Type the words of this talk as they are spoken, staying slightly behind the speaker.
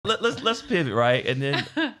let's pivot, right? And then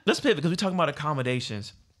let's pivot because we're talking about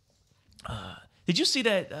accommodations. Did you see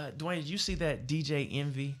that, Dwayne? Did you see that DJ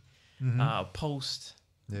Envy post?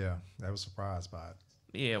 Yeah, I was surprised by it.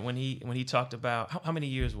 Yeah, when he talked about how many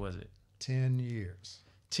years was it? 10 years.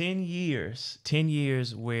 10 years. 10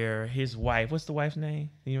 years where his wife, what's the wife's name?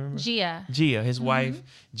 Do you remember? Gia. His wife,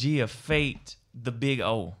 Gia, faked the big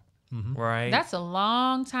O, right? That's a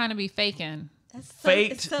long time to be faking.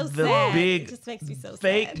 Faked so the sad. big, It just makes me so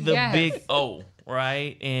faked sad. the Yes. big O,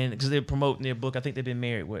 right? And because they're promoting their book, I think they've been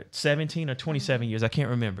married, 17 or 27 years? I can't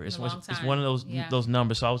remember. It's A long it's time. one of Yeah. those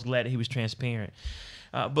numbers. So I was glad that he was transparent.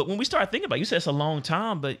 But when we start thinking about it, you said it's a long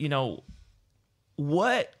time, but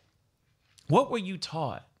what were you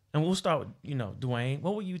taught? And we'll start with, Dwayne,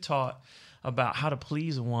 what were you taught about how to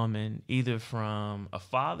please a woman, either from a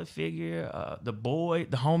father figure, the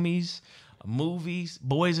homies, movies,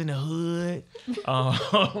 Boys in the Hood,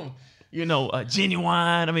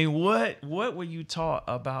 Genuine? I mean, what were you taught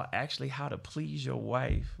about actually how to please your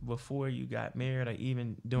wife before you got married or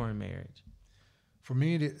even during marriage? For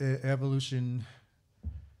me, the evolution,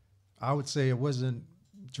 I would say it wasn't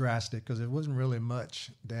drastic because it wasn't really much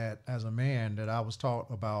that as a man that I was taught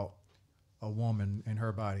about a woman and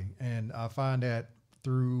her body. And I find that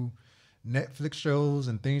through Netflix shows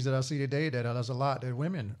and things that I see today that there's a lot that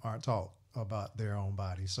women aren't taught about their own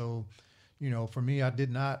body. So, for me, I did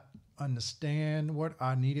not understand what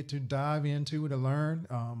I needed to dive into to learn.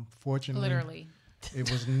 Fortunately, Literally. it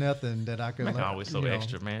was nothing that I could learn. Always so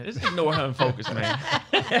extra, man. Just ignore her and focus, man.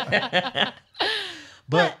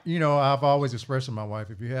 But, I've always expressed to my wife,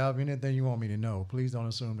 if you have anything you want me to know, please don't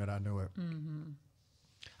assume that I know it.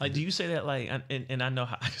 Like, do you say that, like, and I know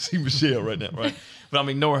how I can see Michelle right now, right? But I'm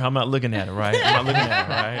ignoring her. I'm not looking at her, right? I'm not looking at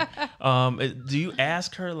her, right? Do you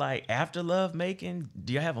ask her, like, after love making,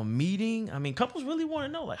 do you have a meeting? I mean, couples really want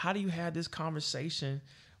to know, like, how do you have this conversation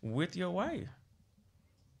with your wife?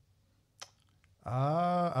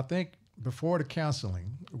 I think before the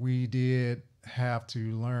counseling, we did have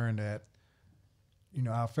to learn that,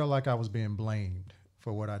 I felt like I was being blamed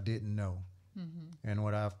for what I didn't know.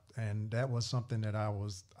 And that was something that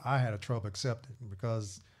I had a trouble accepting,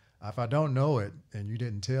 because if I don't know it and you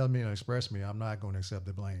didn't tell me or express me, I'm not going to accept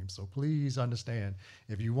the blame. So please understand,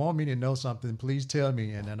 if you want me to know something, please tell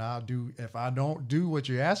me, and then I'll do. If I don't do what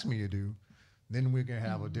you ask me to do, then we can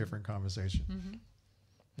have a different conversation.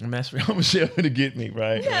 And that's where Michelle to get me,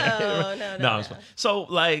 right? No. So,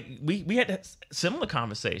 like, we had that similar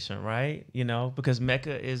conversation, right? Because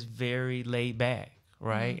Mecca is very laid back,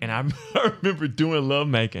 right? And I remember doing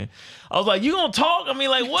lovemaking. I was like, "You gonna talk?" I mean,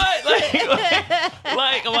 like, what?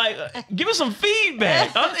 Like, give us some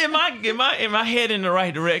feedback. Am I heading in the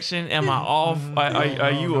right direction? Am I off?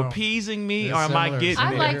 Are you appeasing me, or am I getting I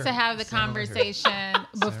there? like to have the conversation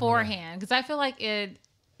beforehand, because I feel like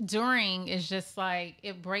during is just like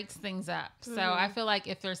it breaks things up. So I feel like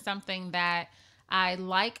if there's something that I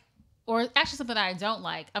like, or actually something that I don't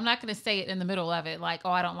like, I'm not going to say it in the middle of it, like, "Oh,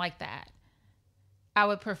 I don't like that." I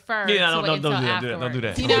would prefer to wait until afterwards. Don't do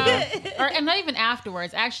that. And not even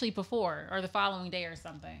afterwards, actually before or the following day or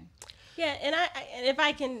something. Yeah, and if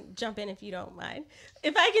I can jump in, if you don't mind,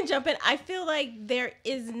 I feel like there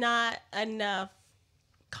is not enough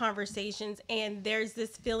conversations, and there's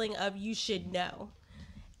this feeling of you should know.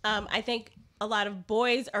 I think a lot of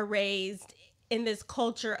boys are raised in this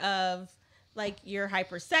culture of, like, you're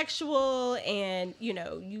hypersexual and,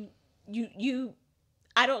 you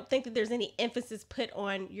I don't think that there's any emphasis put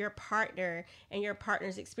on your partner and your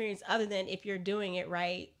partner's experience, other than if you're doing it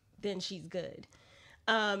right, then she's good.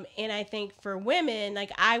 And I think for women,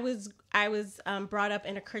 like, I was brought up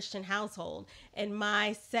in a Christian household, and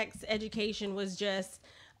my sex education was just,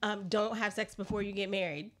 don't have sex before you get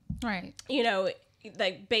married. Right.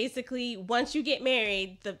 Like, basically, once you get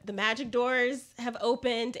married, the magic doors have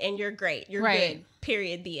opened and you're great. You're good.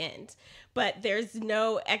 Period. The end. But there's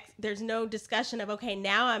no discussion of, okay,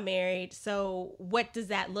 now I'm married, so what does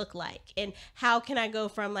that look like? And how can I go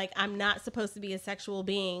from, like, I'm not supposed to be a sexual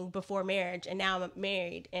being before marriage, and now I'm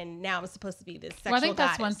married, and now I'm supposed to be this sexual I think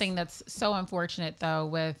that's goddess. one thing that's so unfortunate, though,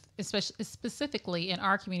 with especially specifically in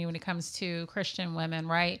our community when it comes to Christian women,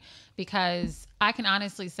 right? Because I can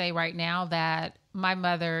honestly say right now that my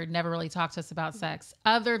mother never really talked to us about sex,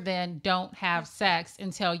 other than don't have sex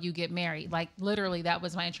until you get married. Like, literally, that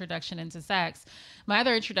was my introduction into sex. My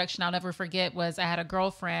other introduction I'll never forget was I had a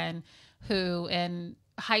girlfriend who in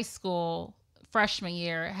high school freshman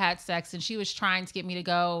year had sex, and she was trying to get me to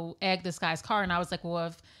go egg this guy's car. And I was like, well,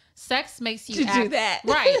 if sex makes you To act, do that.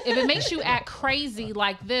 right. If it makes you act crazy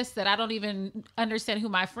like this, that I don't even understand who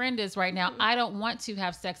my friend is right now, I don't want to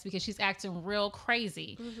have sex because she's acting real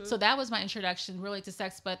crazy. So that was my introduction really to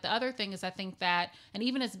sex. But the other thing is I think that, and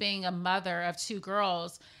even as being a mother of 2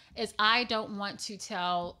 girls, is I don't want to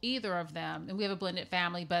tell either of them, and we have a blended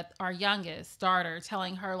family, but our youngest daughter,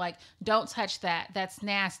 telling her like, don't touch that, that's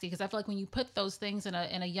nasty. Because I feel like when you put those things in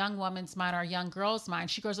a young woman's mind or a young girl's mind,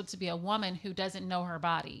 she grows up to be a woman who doesn't know her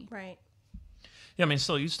body. Right. Yeah, I mean,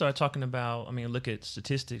 so you start talking about, I mean, look at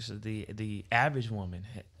statistics. The average woman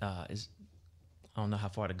is, I don't know how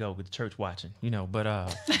far to go with the church watching, you know, but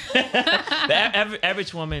the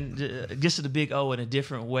average woman gets to the big O in a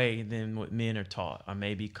different way than what men are taught or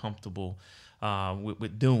maybe comfortable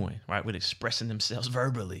with doing, right? With expressing themselves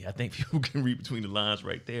verbally. I think people can read between the lines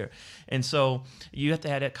right there. And so you have to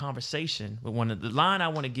have that conversation. But the line I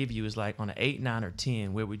want to give you is like on an 8, 9, or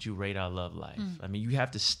 10, where would you rate our love life? I mean, you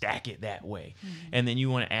have to stack it that way. And then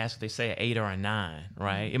you want to ask if they say an 8 or a 9,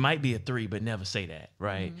 right? It might be a 3, but never say that,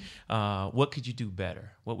 right? What could you do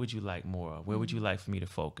better? What would you like more of? Where would you like for me to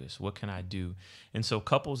focus? What can I do? And so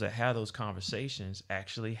couples that have those conversations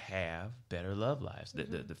actually have better love lives.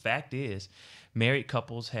 The fact is, married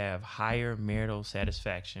couples have higher marital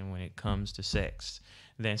satisfaction when it comes to sex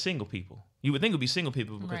than single people. You would think it would be single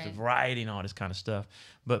people because of variety and all this kind of stuff.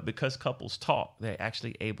 But because couples talk, they're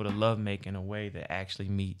actually able to love make in a way that actually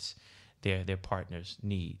meets their partner's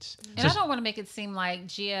needs. And I don't want to make it seem like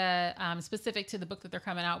Gia, specific to the book that they're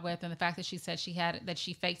coming out with, and the fact that she said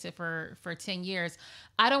she faked it for 10 years.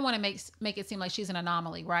 I don't want to make it seem like she's an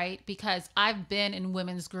anomaly, right? Because I've been in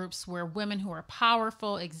women's groups where women who are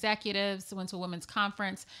powerful executives went to a women's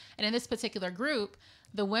conference, and in this particular group,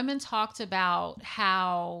 the women talked about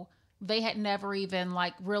how they had never even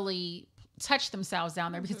like really touched themselves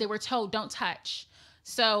down there because they were told don't touch.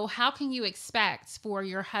 So how can you expect for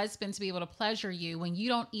your husband to be able to pleasure you when you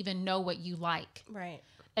don't even know what you like? Right.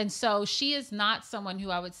 And so she is not someone who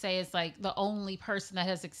I would say is like the only person that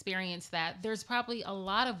has experienced that. There's probably a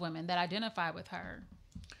lot of women that identify with her.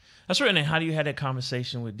 That's right. And how do you have that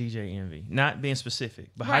conversation with DJ Envy? Not being specific,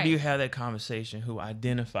 but how do you have that conversation who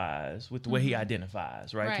identifies with the way he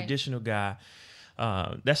identifies, right? Traditional guy.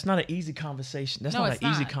 That's not an easy conversation. That's not an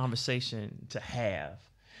easy conversation to have.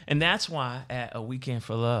 And that's why at A Weekend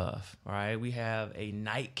for Love, all right, we have a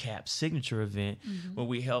nightcap signature event where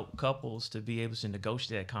we help couples to be able to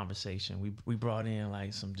negotiate that conversation. We brought in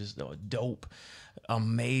like some just dope,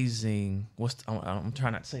 amazing, I'm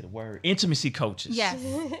trying not to say the word, intimacy coaches. Yes.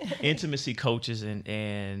 Intimacy coaches,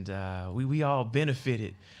 and we all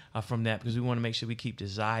benefited from that because we want to make sure we keep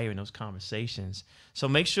desire in those conversations. So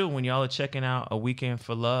make sure when y'all are checking out A Weekend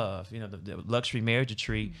for Love, you know, the luxury marriage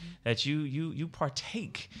retreat, that you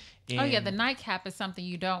partake in. Oh yeah, the nightcap is something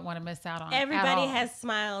you don't want to miss out on. Everybody has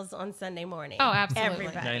smiles on Sunday morning. Oh, absolutely.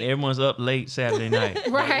 Everybody. And everyone's up late Saturday night.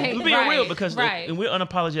 Right. We're being real because and we're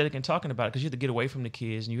unapologetic in talking about it because you have to get away from the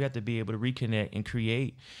kids and you have to be able to reconnect and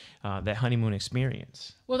create that honeymoon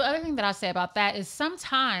experience. Well, the other thing that I'll say about that is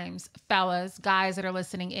sometimes, fellas, guys that are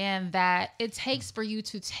listening in, that it takes for you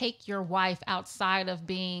to take your wife outside of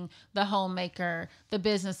being the homemaker, the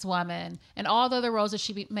businesswoman, and all the other roles that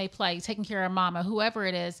she may play, taking care of mama, whoever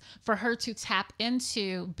it is, for her to tap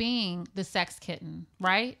into being the sex kitten,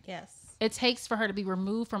 right? Yes. It takes for her to be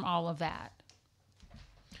removed from all of that.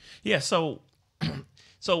 Yeah, so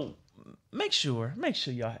make sure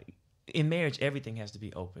y'all, in marriage, everything has to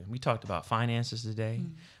be open. We talked about finances today.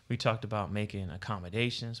 We talked about making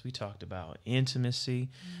accommodations. We talked about intimacy.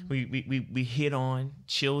 We hit on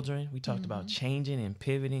children. We talked about changing and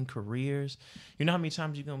pivoting careers. You know how many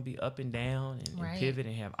times you're going to be up and down and pivot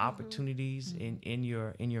and have opportunities in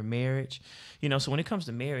your marriage. You know, so when it comes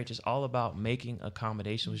to marriage, it's all about making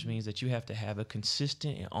accommodations, which means that you have to have a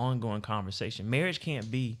consistent and ongoing conversation. Marriage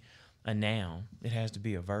can't be a noun. It has to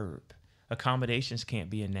be a verb. Accommodations can't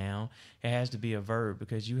be a noun. It has to be a verb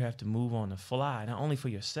because you have to move on the fly, not only for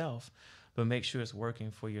yourself, but make sure it's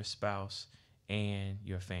working for your spouse and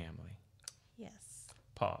your family. Yes.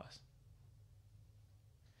 Pause.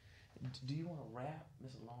 Do you want to rap?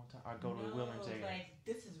 This is a long time. Or go to Will and Jada? Like,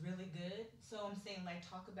 this is really good. So I'm saying, like,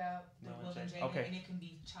 talk about the Will and Jada, and it can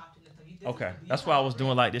be chopped into the Okay. That's why I was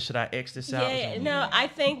doing like this. Should I X this out? Yeah, no, I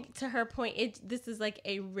think to her point, this is like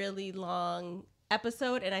a really long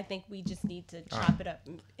episode, and I think we just need to chop it up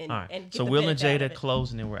and get so the Will and benefit out Jada of it.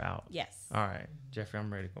 close and then we're out. Yes. All right, Jeffrey,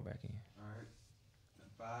 I'm ready to go back in. All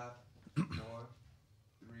right. 5, 4,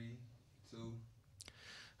 3, 2.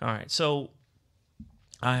 All right, so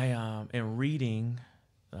I am reading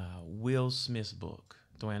Will Smith's book,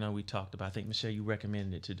 Dwayne, I know we talked about. I think Michelle, you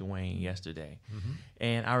recommended it to Dwayne yesterday,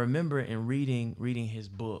 and I remember in reading his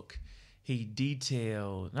book, he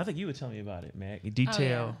detailed. And I think you were telling me about it, Mac. He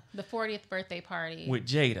detailed the 40th birthday party with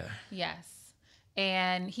Jada. Yes.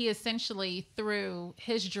 And he essentially threw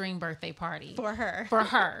his dream birthday party For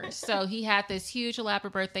her. So he had this huge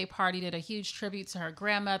elaborate birthday party, did a huge tribute to her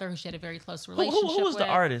grandmother, who she had a very close relationship with. Who was the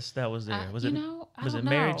artist that was there? Was it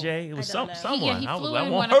Mary J? It was someone. I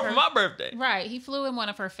want her for my birthday. Right. He flew in one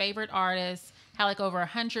of her favorite artists. Had like over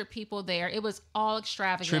 100 people there. It was all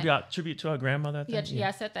extravagant. Tribute to her grandmother, I think. Yeah,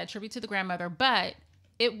 I said that. Tribute to the grandmother. But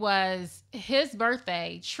it was his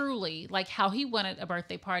birthday, truly, like how he wanted a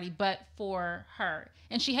birthday party, but for her.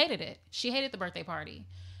 And she hated it. She hated the birthday party.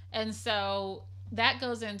 And so that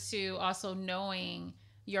goes into also knowing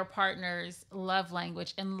your partner's love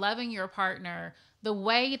language and loving your partner the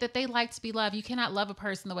way that they like to be loved. You cannot love a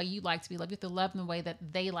person the way you like to be loved. You have to love them the way that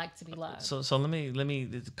they like to be loved. So let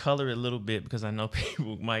me color it a little bit, because I know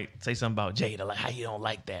people might say something about Jada, like how you don't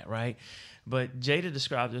like that, right? But Jada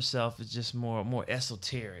described herself as just more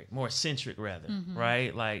esoteric, more eccentric rather,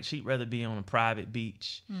 right? Like she'd rather be on a private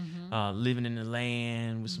beach, living in the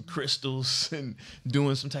land with some crystals and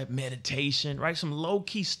doing some type of meditation, right? Some low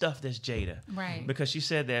key stuff that's Jada, right? Because she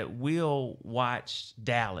said that we'll watch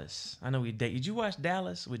Dallas. I know did you watch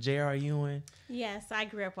Dallas with J.R. Ewing? Yes, I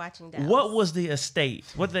grew up watching Dallas. What was the estate?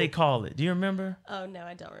 What did they call it? Do you remember? Oh, no,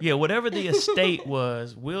 I don't remember. Yeah, whatever the estate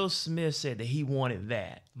was, Will Smith said that he wanted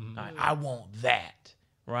that. I want that,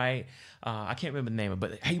 right? I can't remember the name of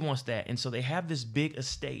it, but he wants that. And so they have this big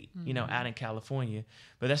estate, out in California,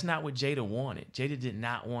 but that's not what Jada wanted. Jada did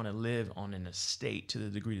not want to live on an estate to the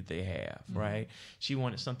degree that they have, right? She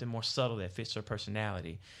wanted something more subtle that fits her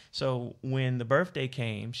personality. So when the birthday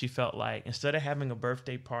came, she felt like instead of having a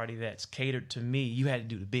birthday party that's catered to me, you had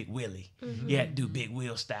to do the Big Willie. You had to do Big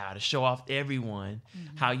Will style to show off everyone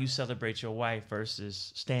how you celebrate your wife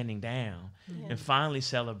versus standing down and finally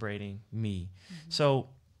celebrating me. So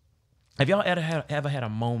have y'all ever had a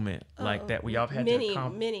moment like that where y'all have had many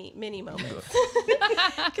moments?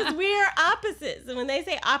 Because we are opposites, and when they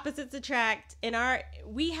say opposites attract,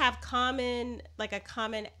 we have a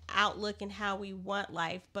common outlook in how we want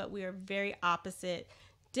life, but we are very opposite,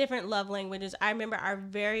 different love languages. I remember our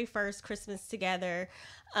very first Christmas together.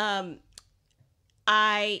 Again,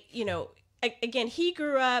 he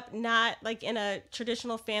grew up not like in a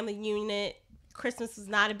traditional family unit. Christmas was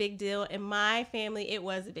not a big deal. In my family, it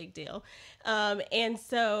was a big deal. And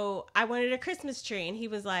so I wanted a Christmas tree, and he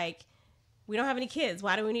was like, we don't have any kids.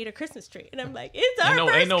 Why do we need a Christmas tree? And I'm like, it's our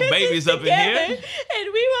first Christmas babies together, up in here,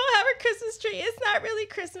 and we won't have a Christmas tree. It's not really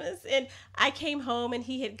Christmas. And I came home, and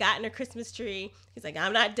he had gotten a Christmas tree. He's like,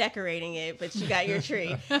 I'm not decorating it, but you got your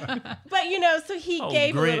tree. But, so he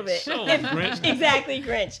gave Grinch. A little bit. Grinch. Exactly,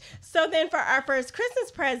 Grinch. So then for our first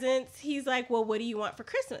Christmas presents, he's like, well, what do you want for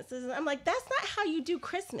Christmas? And I'm like, that's not how you do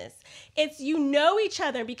Christmas. It's you know each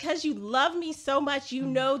other. Because you love me so much, you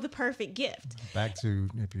know the perfect gift. Back to,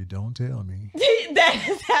 if you don't tell me. That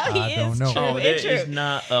is how he I is. don't know. There is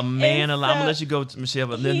not a man alive. I'm going to let you go, Michelle,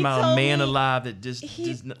 but there's not a man alive that just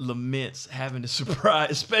laments having to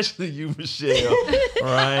surprise, especially you, Michelle.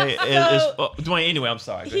 Right? Dwayne, anyway, I'm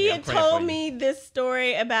sorry. He had told me this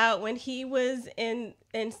story about when he was in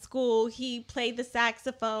school, he played the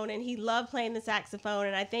saxophone, and he loved playing the saxophone.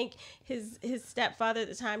 And I think his stepfather at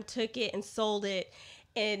the time took it and sold it.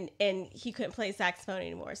 And he couldn't play saxophone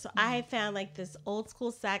anymore. So I had found like this old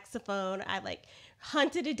school saxophone. I like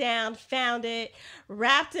hunted it down, found it,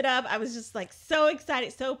 wrapped it up. I was just like so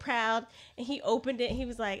excited, so proud. And he opened it and he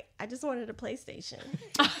was like, I just wanted a PlayStation.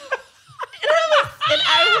 And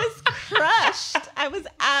I was crushed. I was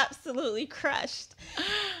absolutely crushed.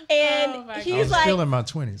 And he's like, still in my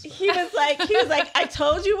 20s. He was like, I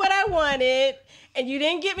told you what I wanted, and you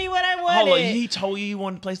didn't get me what I wanted. Hold on, he told you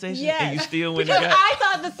wanted PlayStation, and you still went because and got. I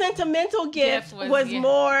thought the sentimental gift was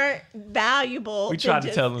more valuable. We tried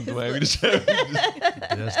to tell him, Dwayne.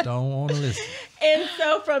 Just don't want to listen. And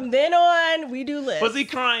so from then on, we do lists. Was he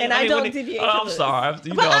crying? And I don't deviate. I'm sorry. I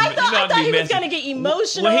thought he was going to get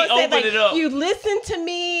emotional. When he and opened it up, you listened to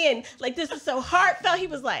me, and like this is so heartfelt. He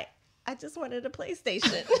was like, I just wanted a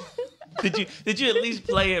PlayStation. Did you at least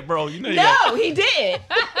play it, bro? No, he didn't.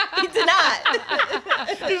 He did not.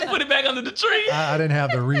 He just put it back under the tree. I didn't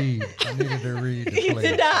have to read. I needed to read. He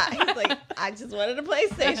did not. He's like, I just wanted a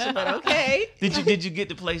PlayStation, but okay. Did you get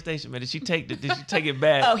the PlayStation, man? Did she take it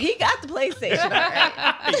back? Oh, he got the PlayStation. All right.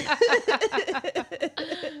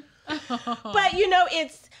 But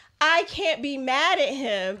I can't be mad at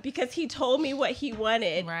him because he told me what he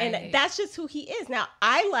wanted. Right. And that's just who he is. Now,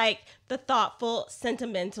 I like the thoughtful,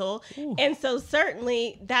 sentimental. Ooh. And so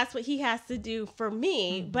certainly that's what he has to do for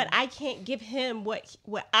me. But I can't give him what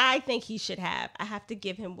I think he should have. I have to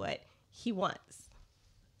give him what he wants.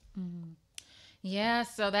 Yeah,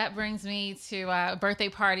 so that brings me to a birthday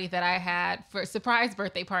party that I had surprise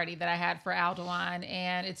birthday party that I had for Alduan.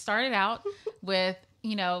 And it started out with,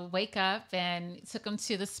 wake up and took him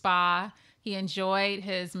to the spa. He enjoyed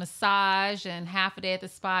his massage and half a day at the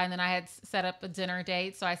spa. And then I had set up a dinner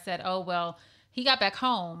date. So I said, oh, well, he got back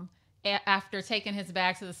home after taking his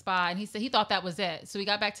bag to the spa. And he said he thought that was it. So we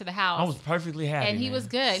got back to the house. I was perfectly happy. And he was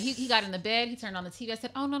good. He got in the bed. He turned on the TV. I said,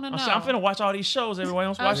 oh, no. I'm finna watch all these shows everyone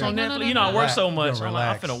else watch on Netflix. I work so much.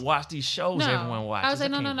 I'm finna watch these shows everyone watches. I was like,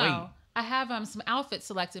 no. I have some outfits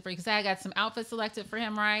selected for you because I got some outfits selected for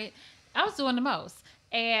him, right? I was doing the most.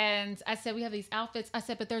 And I said, we have these outfits. I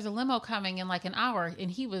said, but there's a limo coming in like an hour.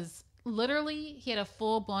 And he had a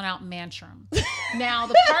full blown out mantrum. Now,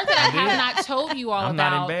 the part that I have not told you all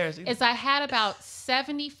about is I had about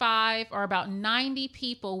 75 or about 90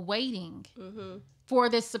 people waiting for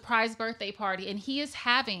this surprise birthday party. And he is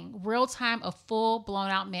having real time a full blown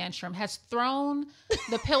out mantrum, has thrown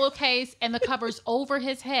the pillowcase and the covers over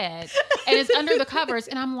his head and is under the covers.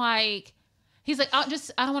 And I'm like, he's like, I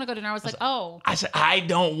don't want to go to dinner. I was like, oh. I said, I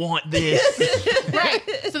don't want this. Right.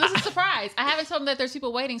 So this is a surprise. I haven't told him that there's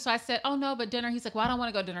people waiting. So I said, oh, no, but dinner. He's like, well, I don't want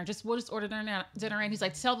to go to dinner. We'll just order dinner. And he's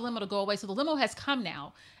like, tell the limo to go away. So the limo has come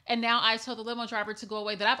now. And now I told the limo driver to go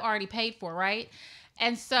away that I've already paid for, right?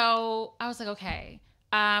 And so I was like, okay.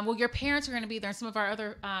 Well, your parents are going to be there. And some of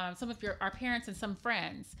our parents and some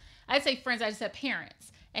friends. I'd say friends. I just said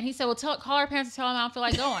parents. And he said, well, call our parents and tell them I don't feel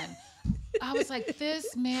like going. I was like,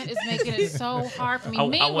 this man is making it so hard for me.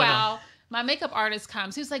 Meanwhile, my makeup artist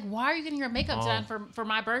comes. He was like, why are you getting your makeup done for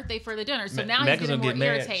my birthday for the dinner? So now he's getting more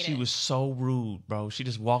irritated. She was so rude, bro. She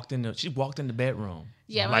just walked in the bedroom.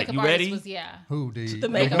 Yeah, like, makeup you artist ready? Was, yeah. Who, the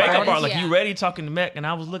makeup artist? Like, you ready? Talking to Mac, and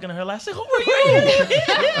I was looking at her like, I said, who are you?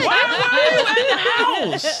 Why are you in the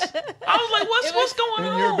house? I was like, what's going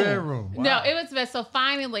on? In your bedroom. Wow. No, it was best. So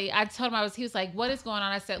finally, I told him he was like, what is going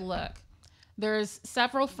on? I said, look, there's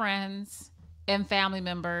several friends and family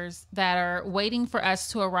members that are waiting for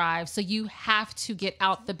us to arrive. So you have to get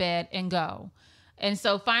out the bed and go. And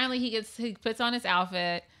so finally he puts on his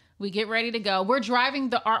outfit. We get ready to go. We're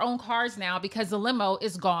driving our own cars now because the limo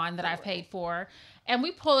is gone that I've paid for. And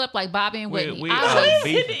we pull up like Bobby and Whitney.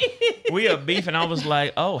 We are beefing. I was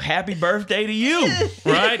like, oh, happy birthday to you.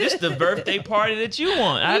 Right? This is the birthday party that you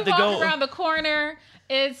want. I have to go around the corner.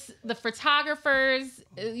 It's the photographers,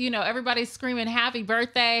 everybody's screaming happy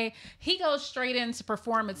birthday. He goes straight into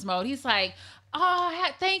performance mode. He's like,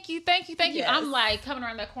 oh, thank you. Yes. I'm like coming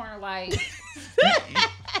around that corner like...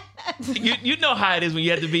 You know how it is when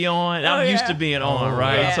you have to be on. I'm used to being on,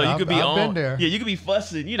 right? Yeah. So you could be on. Been there. Yeah, you could be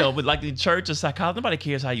fussing, but like in church or psychology, nobody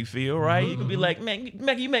cares how you feel, right? You could be like, man, you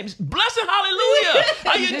make me blessing, hallelujah.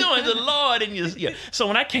 How you doing? The Lord. And So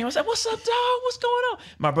when I came, I said, what's up, dog? What's going on?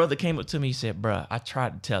 My brother came up to me, he said, bruh, I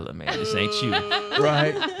tried to tell her, man, this ain't you,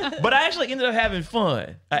 right? But I actually ended up having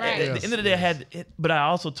fun. At the end of the day, but I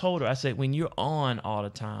also told her, I said, when you're on all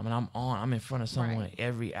the time, and I'm in front of someone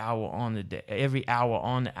every hour on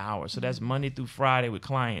the hour. So that's Monday through Friday with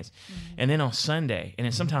clients. And then on Sunday, and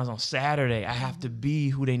then sometimes on Saturday, I have to be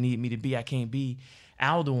who they need me to be. I can't be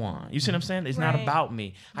Alduan. You see what I'm saying? It's not about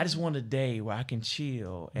me. I just want a day where I can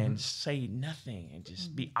chill and say nothing and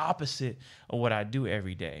just be opposite of what I do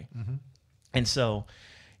every day. And so...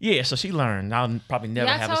 yeah, so she learned. I'll probably never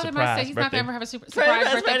have a surprise birthday. I told him, I said, he's not going to ever have a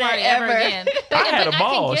surprise birthday party ever again. I had a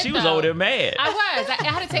ball. She was over there mad. I was.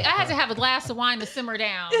 I had to have a glass of wine to simmer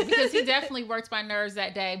down because he definitely worked my nerves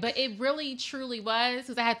that day. But it really, truly was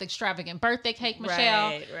because I had the extravagant birthday cake, Michelle.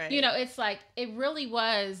 Right. It's like, it really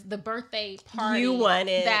was the birthday party you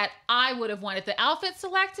wanted that I would have wanted. The outfit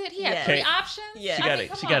selected, he had 3 options. Yeah.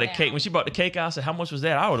 She got a cake. When she brought the cake out, I said, how much was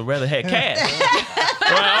that? I would have rather had cash.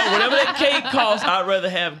 Right? Whatever that cake cost, I'd rather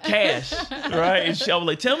have cash, right? And I was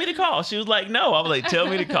like, tell me the cost. She was like, no. I was like, tell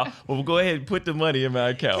me the cost. Well, we'll go ahead and put the money in my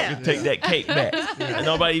account and take that cake back. And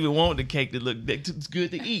nobody even wanted the cake to look it's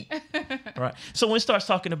good to eat. Right. So when it starts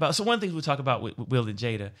talking about, one thing we talk about with Will and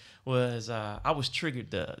Jada was I was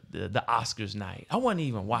triggered the Oscars night. I wasn't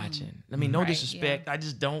even watching. I mean, no disrespect. I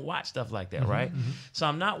just don't watch stuff like that, right? So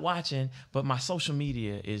I'm not watching, but my social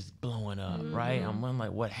media is blowing up, right? I'm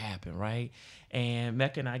like, what happened, right? And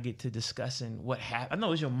Mecca and I get to discussing what happened. I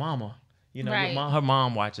know it's your mama. Your mom, her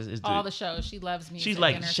mom watches all the shows. She loves me. She's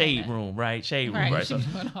like Shade Room, right? Shade Room, right? So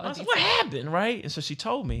I was like, what happened, right? And so she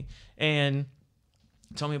told me, and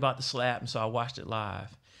told me about the slap, and so I watched it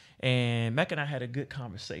live. And Mecca and I had a good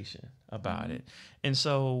conversation about it. And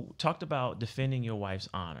so talked about defending your wife's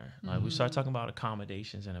honor. Like we started talking about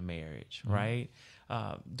accommodations in a marriage, right?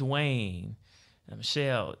 Dwayne,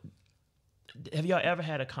 Michelle, have y'all ever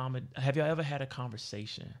had a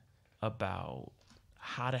conversation about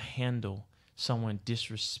how to handle someone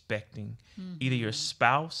disrespecting either your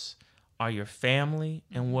spouse or your family,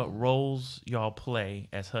 and what roles y'all play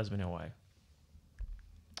as husband and wife?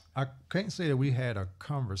 I can't say that we had a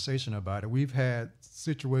conversation about it. We've had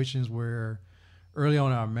situations where early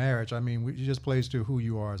on in our marriage, I mean, it just plays to who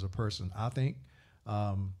you are as a person. I think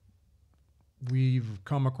we've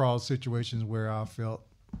come across situations where I felt,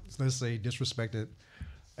 let's say, disrespected.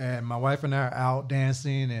 And my wife and I are out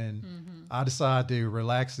dancing, and I decide to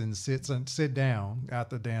relax and sit down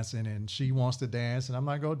after dancing, and she wants to dance, and I'm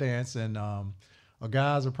like, go dance, and a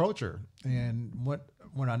guy's approach her. And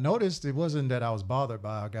when I noticed, it wasn't that I was bothered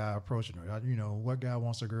by a guy approaching her. What guy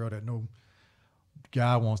wants a girl that no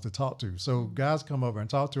guy wants to talk to? So guys come over and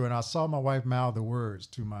talk to her, and I saw my wife mouth the words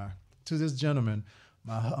to this gentleman,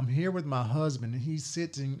 I'm here with my husband, and he's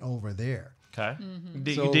sitting over there. Okay.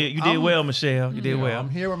 You did well, Michelle. You did well. I'm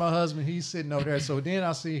here with my husband. He's sitting over there. So then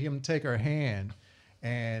I see him take her hand,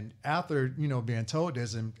 and after being told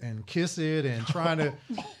this and kiss it and trying to,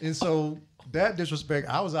 and so that disrespect,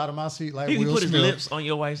 I was out of my seat like he Will put his Smith. lips on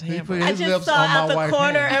your wife's hand. I just saw out the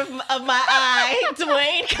corner of my eye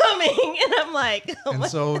Dwayne coming, and I'm like, oh and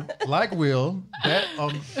so like Will,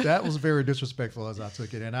 that was very disrespectful as I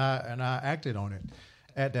took it, and I acted on it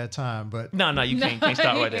at that time. But no, you can't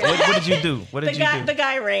stop right there. What did you do? The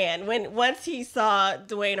guy ran once he saw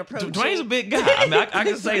Dwayne approaching. Dwayne's a big guy. I mean, I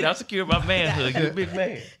can say that. I'm secure my manhood. He's a big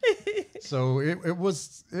man. So it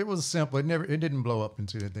was simple. It didn't blow up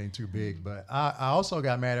into anything too big. But I also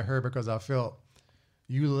got mad at her because I felt,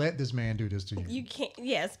 you let this man do this to you. You can't.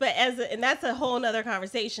 Yes, but and that's a whole nother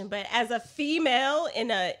conversation. But as a female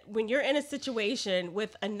when you're in a situation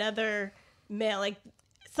with another male, like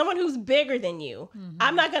someone who's bigger than you,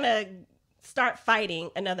 I'm not gonna start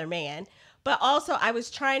fighting another man. But also, I was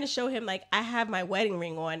trying to show him, like, I have my wedding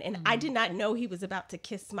ring on, and I did not know he was about to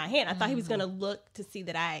kiss my hand. I thought he was going to look to see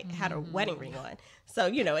that I had a wedding ring on. So,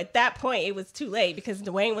 at that point, it was too late because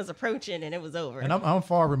Dwayne was approaching, and it was over. And I'm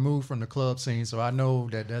far removed from the club scene, so I know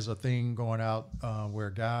that there's a thing going out where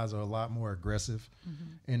guys are a lot more aggressive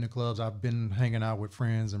in the clubs. I've been hanging out with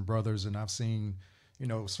friends and brothers, and I've seen,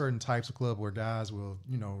 certain types of club where guys will,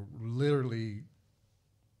 literally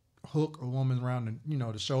hook a woman around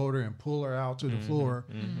the shoulder and pull her out to the floor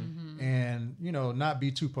and not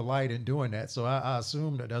be too polite in doing that. So I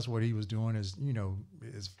assume that's what he was doing.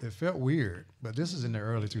 It felt weird, but this is in the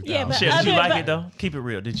early 2000s. Yeah, but did you like it though? Keep it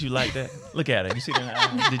real. Did you like that? Look at it. You see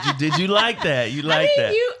that? Did you like that? You like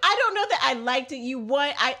that? I don't know that I liked it.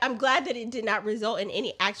 I'm glad that it did not result in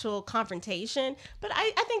any actual confrontation, but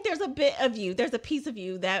I think there's a piece of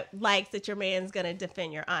you that likes that your man's gonna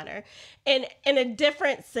defend your honor. And in a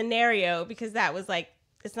different scenario, because that was like,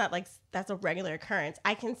 it's not like that's a regular occurrence.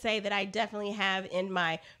 I can say that I definitely have in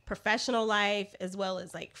my professional life, as well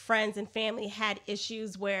as like friends and family, had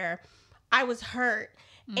issues where I was hurt.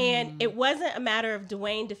 And it wasn't a matter of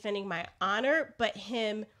Dwayne defending my honor, but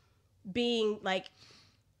him being like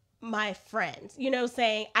my friend,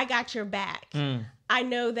 saying, I got your back. I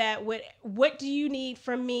know that what do you need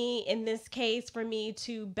from me in this case for me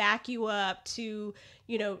to back you up, to,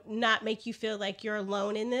 not make you feel like you're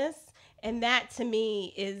alone in this. And that to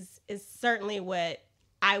me is certainly what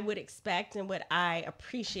I would expect and what I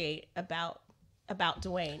appreciate about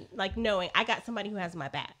Dwayne, like knowing I got somebody who has my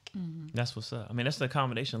back. That's what's up. I mean, that's the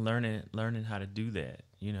accommodation, learning how to do that,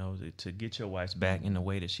 to get your wife's back in the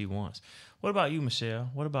way that she wants. What about you,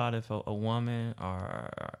 Michelle? What about if a woman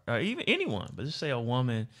or even anyone, but just say a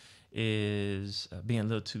woman is being a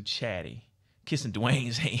little too chatty, kissing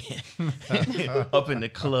Dwayne's hand up in the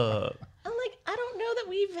club? I'm like, I don't know that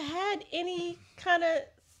we've had any kind of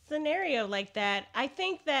scenario like that. I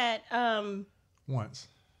think that Once.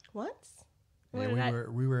 Yeah,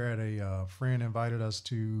 we were at a friend invited us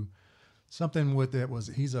to something with it.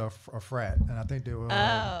 He's a frat, and I think they were.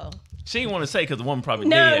 She didn't want to say because the woman probably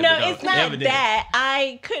no, dead. It's not that.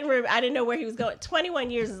 I couldn't remember. I didn't know where he was going.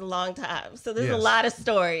 21 years is a long time, so there's a lot of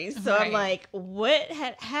stories. So I'm like, what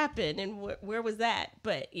had happened and where was that?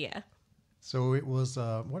 But yeah. So it was.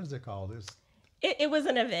 What is it called? It was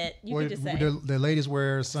an event. You could just say the ladies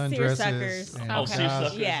wear sundresses. Seersuckers. And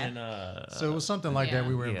seersuckers. Yeah. And, so it was something like that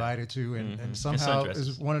we were invited to, and somehow it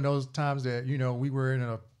was one of those times that we were in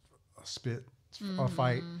a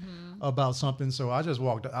fight about something. So I just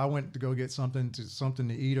walked. I went to go get something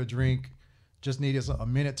to eat or drink just needed a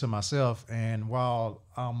minute to myself. And while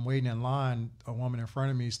I'm waiting in line, a woman in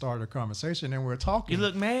front of me started a conversation, and we're talking. You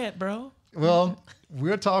look mad, bro. Well,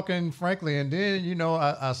 we're talking frankly, and then, you know,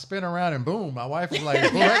 I spin around and boom, my wife is like,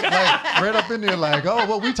 right up in there like, oh,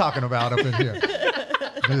 what we talking about up in here?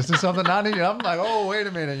 Is this something I need? I'm like, oh, wait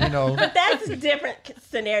a minute, you know. But that's a different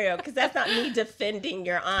scenario because that's not me defending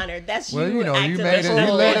your honor. That's Well, you know, acting you made it. a You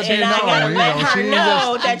fool, let it be and I known. gotta You let know, her she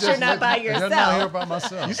know just- that she you're just not by let- I'm not here yourself. by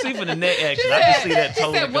myself. You see for the neck action. I can see that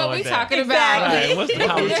totally said, what going we down. talking about? Right, what's the We're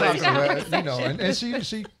talking conversation? about, you know, and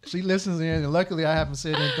she listens in, and luckily I haven't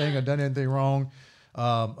said anything or done anything wrong.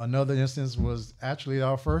 Another instance was actually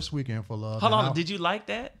our first weekend for love. Hold and on. Did you like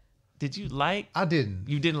that? Did you like? I didn't.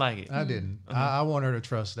 You didn't like it. I didn't. I want her to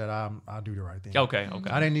trust that I do the right thing. Okay.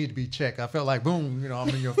 I didn't need to be checked. I felt like, boom, you know, I'm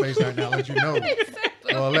in your face right now. Let you know.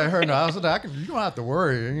 Or let her know. I said, you don't have to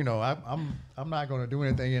worry. You know, I'm not going to do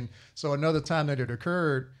anything. And so another time that it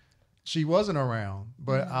occurred, she wasn't around,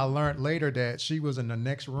 but I learned later that she was in the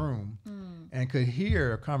next room and could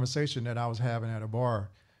hear a conversation that I was having at a bar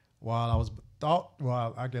while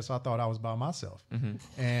I guess I thought I was by myself.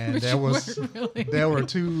 And But there you was weren't really. there were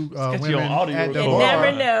two Get women your audio at the going. You bar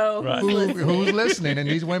never know. Right. who's listening, and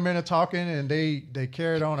these women are talking, and they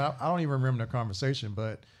carried on. I don't even remember the conversation,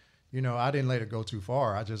 but you know, I didn't let it go too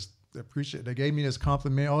far. I just appreciate. They gave me this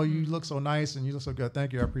compliment. Oh, you look so nice, and you look so good.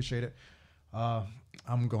 Thank you. I appreciate it.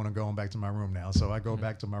 I'm going to go back to my room now. So I go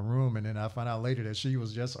back to my room, and then I find out later that she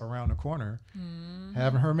was just around the corner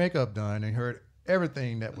having her makeup done and heard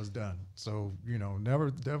everything that was done. So, you know,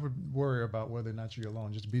 never worry about whether or not you're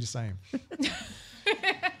alone. Just be the same.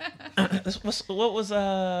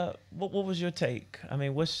 What was your take? I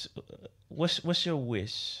mean, what's your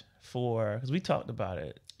wish for? Because we talked about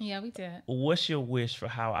it. Yeah, we did. What's your wish for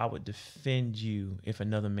how I would defend you if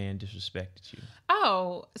another man disrespected you?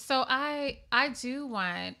 Oh, so I do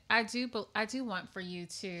want for you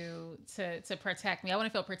to protect me. I want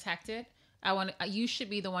to feel protected. You should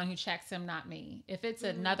be the one who checks him, not me. If it's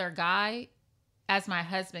another guy, as my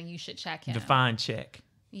husband, you should check him. Define check.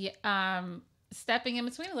 Yeah. Stepping in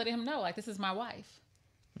between and letting him know, like, this is my wife.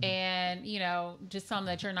 And, you know, just tell him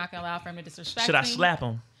that you're not going to allow for him to disrespect Should me. I slap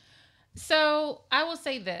him? So I will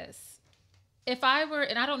say this. If I were,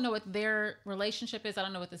 and I don't know what their relationship is, I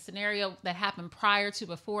don't know what the scenario that happened prior to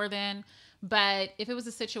before then, but if it was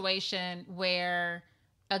a situation where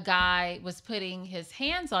a guy was putting his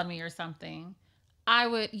hands on me or something, I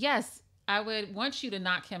would want you to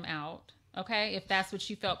knock him out, okay? If that's what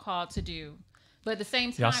you felt called to do. But at the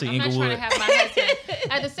same time, I'm not trying to have my husband.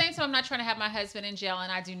 At the same time, I'm not trying to have my husband in jail,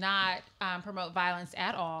 and I do not promote violence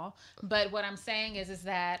at all. But what I'm saying is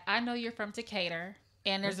that I know you're from Decatur,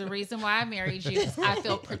 and there's a reason why I married you. I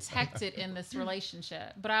feel protected in this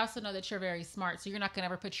relationship, but I also know that you're very smart, so you're not going to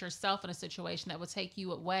ever put yourself in a situation that will take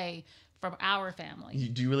you away from our family.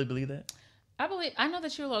 Do you really believe that? I know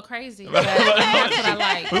that you're a little crazy, but that's what I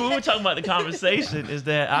like. When we were talking about the conversation, is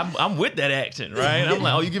that I'm with that action, right? I'm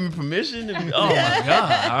like, oh, you give me permission? And, oh my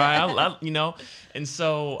God. All right. You know, and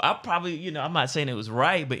so I probably, you know, I'm not saying it was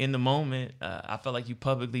right, but in the moment, I felt like you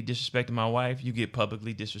publicly disrespected my wife. You get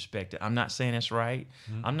publicly disrespected. I'm not saying that's right.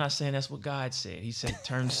 I'm not saying that's what God said. He said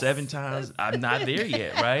turn 7 times. I'm not there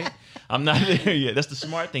yet, right? I'm not there yet. That's the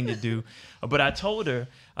smart thing to do. But I told her,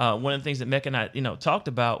 one of the things that Mecca and I, you know, talked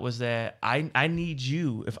about was that I need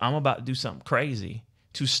you, if I'm about to do something crazy,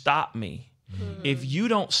 to stop me. If you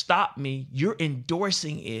don't stop me, you're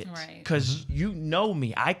endorsing it because you know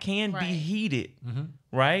me. I can be heated,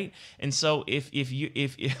 right? And so if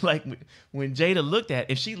like when Jada looked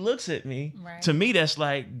at, if she looks at me, to me that's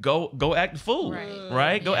like go act the fool,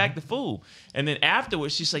 right? Go act the fool. And then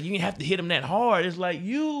afterwards she's like, you didn't have to hit him that hard. It's like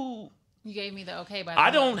you gave me the okay.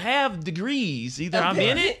 I don't have degrees. Either I'm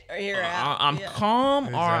in it, or you're out. I'm calm,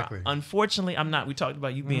 Exactly. or unfortunately I'm not. We talked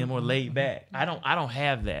about you being more laid back. I don't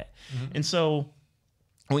have that. And so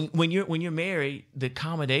when you're married, the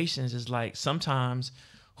accommodations is like sometimes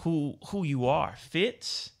who you are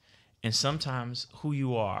fits, and sometimes who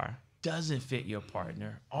you are doesn't fit your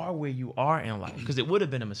partner or where you are in life, because it would have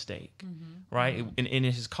been a mistake, right? And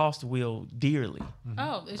it has cost the wheel dearly.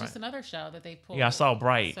 Oh, it's just another show that they pulled. Yeah, I saw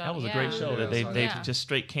Bright. So, that was a great show that they Yeah. just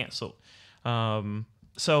straight canceled.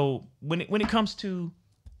 So when it comes to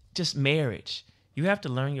just marriage, you have to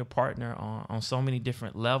learn your partner on so many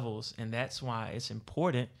different levels, and that's why it's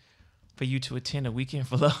important for you to attend a weekend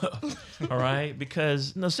for love. All right?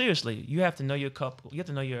 Because no, seriously, you have to know your couple. You have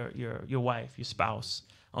to know your wife, your spouse,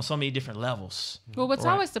 on so many different levels. Well, what's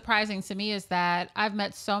always surprising to me is that I've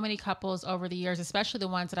met so many couples over the years, especially the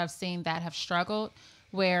ones that I've seen that have struggled,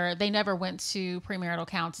 where they never went to premarital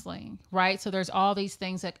counseling, right? So there's all these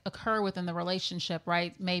things that occur within the relationship,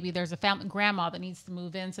 right? Maybe there's a family grandma that needs to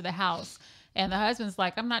move into the house. And the husband's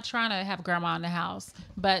like, I'm not trying to have grandma in the house,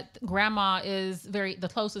 but grandma is the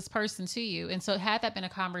closest person to you. And so had that been a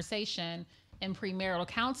conversation in premarital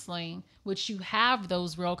counseling, which you have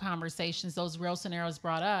those real conversations, those real scenarios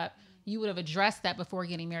brought up, you would have addressed that before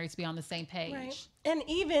getting married to be on the same page. Right. And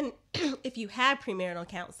even if you have premarital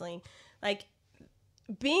counseling, like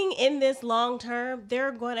being in this long term, there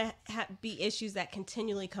are going to be issues that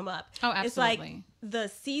continually come up. Oh, absolutely. It's like the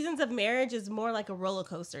seasons of marriage is more like a roller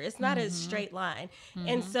coaster. It's not a straight line.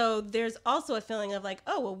 And so there's also a feeling of like,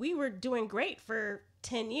 oh, well, we were doing great for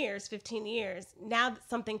 10 years, 15 years. Now that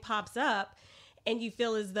something pops up and you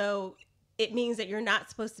feel as though it means that you're not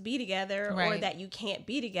supposed to be together or that you can't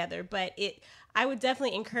be together. But I would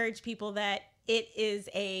definitely encourage people that it's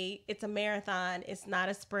a marathon. It's not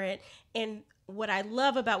a sprint. And what I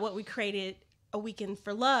love about what we created, A Weekend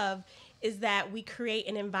for Love, is that we create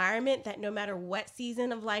an environment that no matter what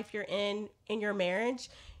season of life you're in your marriage,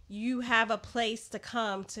 you have a place to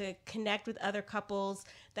come to connect with other couples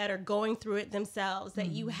that are going through it themselves, that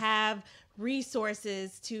you have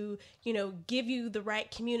resources to, give you the right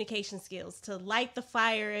communication skills, to light the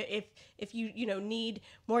fire if you need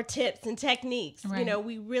more tips and techniques. Right.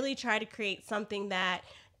 We really try to create something that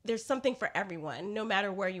there's something for everyone, no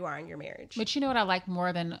matter where you are in your marriage. But you know what I like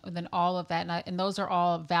more than all of that, and those are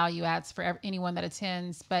all value adds for anyone that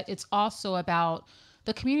attends, but it's also about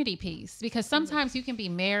the community piece, because sometimes you can be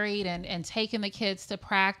married and taking the kids to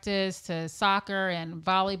practice, to soccer and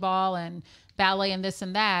volleyball and ballet and this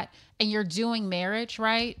and that, and you're doing marriage,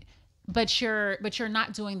 right? But you're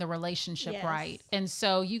not doing the relationship right. And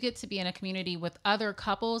so you get to be in a community with other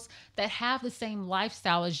couples that have the same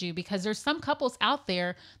lifestyle as you, because there's some couples out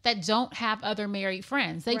there that don't have other married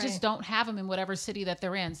friends. They just don't have them in whatever city that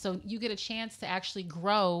they're in. So you get a chance to actually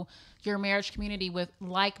grow your marriage community with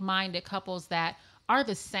like-minded couples that are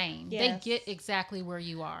the same. They get exactly where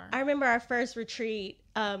you are. I remember our first retreat,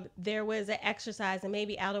 there was an exercise, and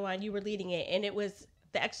maybe Alduan, you were leading it, and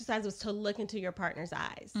the exercise was to look into your partner's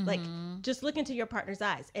eyes. Like, just look into your partner's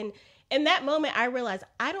eyes. And in that moment, I realized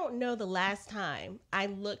I don't know the last time I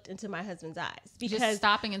looked into my husband's eyes, because just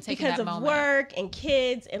stopping and taking that moment. Because of work and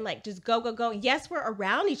kids and like just go. Yes, we're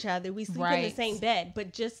around each other. We sleep in the same bed,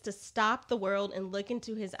 but just to stop the world and look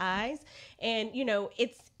into his eyes. And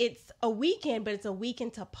it's a weekend, but it's a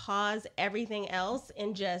weekend to pause everything else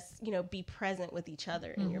and just be present with each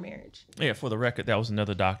other in your marriage. Yeah, for the record, that was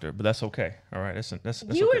another doctor, but that's okay. All right, that's you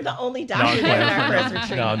okay. were the only doctor in our first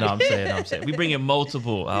retreat. No, I'm saying we bring in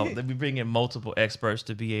multiple experts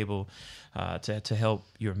to be able to help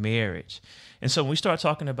your marriage. And so when we start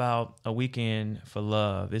talking about A Weekend for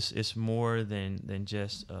Love, it's more than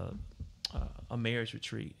just a marriage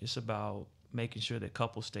retreat. It's about making sure that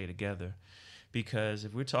couples stay together. Because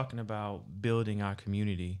if we're talking about building our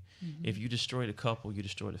community, if you destroy the couple, you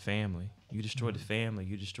destroy the family. You destroy the family,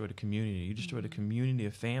 you destroy the community. You destroy the community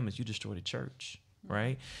of families, you destroy the church,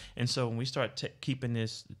 right? And so when we start keeping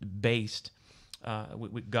this based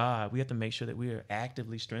with God, we have to make sure that we are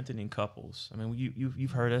actively strengthening couples. I mean,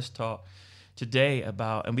 you've heard us talk today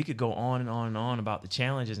about, and we could go on and on and on about the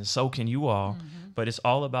challenges, and so can you all, but it's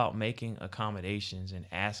all about making accommodations and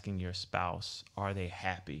asking your spouse, are they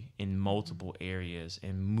happy in multiple areas,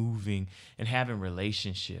 and moving and having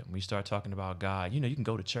relationship. When we start talking about God, you can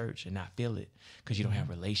go to church and not feel it because you don't have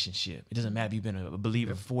relationship. It doesn't matter if you've been a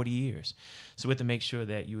believer for 40 years. So we have to make sure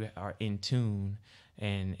that you are in tune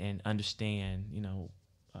and understand,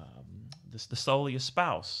 the soul of your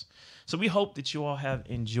spouse. So we hope that you all have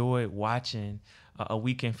enjoyed watching A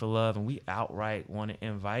Weekend for Love, and we outright want to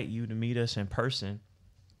invite you to meet us in person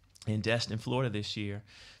in Destin, Florida this year,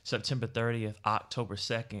 September 30th, October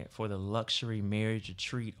 2nd, for the luxury marriage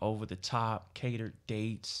retreat, over the top, catered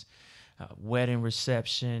dates, wedding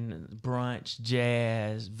reception, brunch,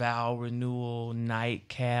 jazz, vow renewal,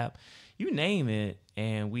 nightcap, you name it.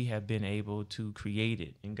 And we have been able to create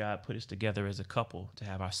it, and God put us together as a couple to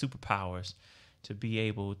have our superpowers to be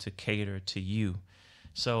able to cater to you.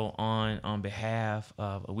 So on behalf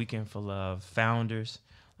of A Weekend for Love founders,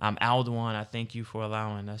 I'm Alduan. I thank you for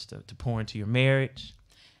allowing us to pour into your marriage.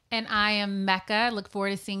 And I am Mecca. Look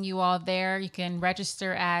forward to seeing you all there. You can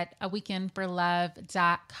register at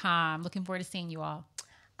aweekendforlove.com. Looking forward to seeing you all.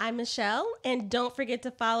 I'm Michelle, and don't forget to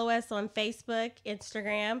follow us on Facebook,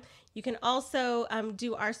 Instagram. You can also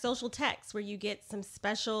do our social text, where you get some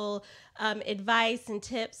special advice and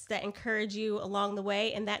tips that encourage you along the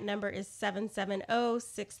way. And that number is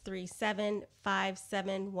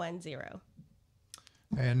 770-637-5710.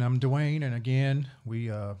 And I'm Dwayne, and again, we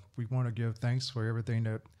want to give thanks for everything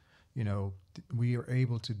that, we are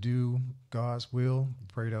able to do God's will.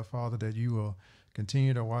 Pray to our Father that you will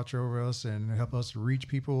continue to watch over us and help us reach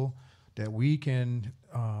people that we can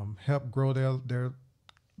help grow their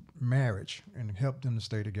marriage and help them to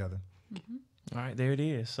stay together. Mm-hmm. All right, there it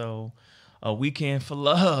is. So, a weekend for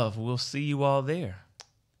love. We'll see you all there.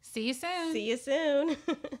 See you soon. See you soon.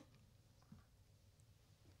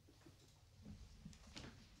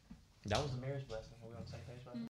 That was a marriage blessing.